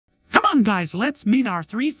on, guys, let's meet our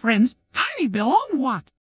three friends. Tiny Bill and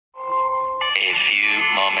what? A few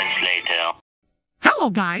moments later. Hello,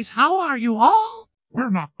 guys, how are you all? We're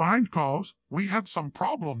not fine, cause we had some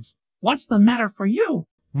problems. What's the matter for you?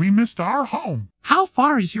 We missed our home. How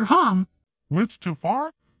far is your home? It's too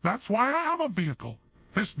far. That's why I have a vehicle.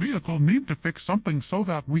 This vehicle need to fix something so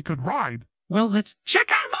that we could ride. Well, let's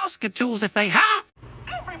check our Musket tools if they have.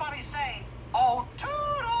 Everybody say, "Oh,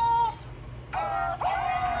 Toodles!"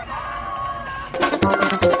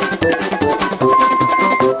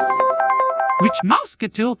 Which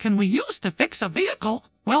Musket tool can we use to fix a vehicle?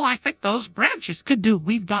 Well, I think those branches could do.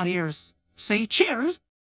 We've got ears. Say cheers.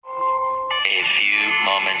 A few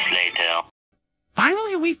moments later.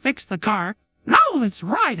 Finally, we fixed the car. Now let's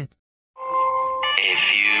ride it. A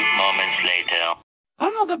few moments later.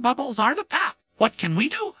 Oh no, the bubbles are the path. What can we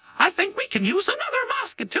do? I think we can use another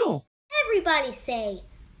Musket tool. Everybody say,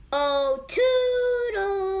 "Oh,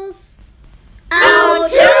 Toodles! Oh,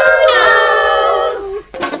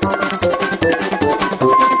 Toodles!"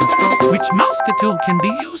 Which Musket tool can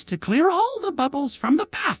be used to clear all the bubbles from the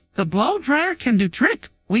path? The blow dryer can do trick.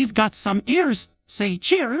 We've got some ears. Say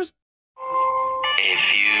cheers. A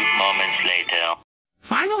few moments later.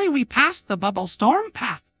 Finally, we passed the bubble storm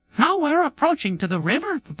path. Now we're approaching to the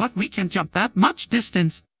river, but we can't jump that much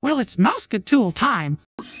distance. Well, it's Musket tool time.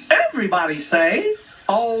 Everybody say,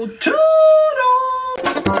 "Oh, Toodles!"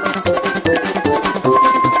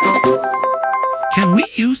 Can we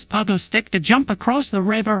use pogo stick to jump across the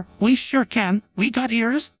river? We sure can. We got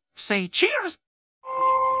ears. Say cheers.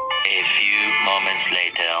 A few moments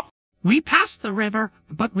later. We passed the river,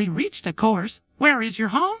 but we reached a course. Where is your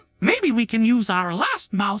home? Maybe we can use our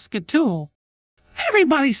last Musket tool.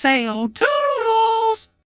 Everybody say, "Oh, Toodles!"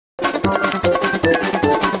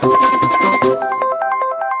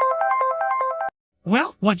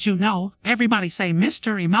 Well, what you know, everybody say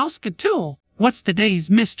mystery Musket tool. What's today's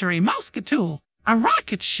mystery Musket tool? A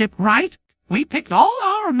rocket ship, right? We picked all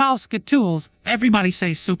our Musket tools. Everybody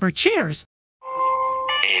say super cheers.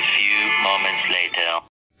 A few moments later.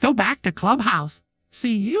 Go back to Clubhouse.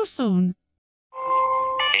 See you soon.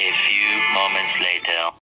 A few moments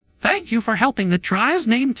later. Thank you for helping the trials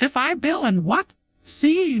named Tiffi, Bill, and what?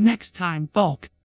 See you next time, folk.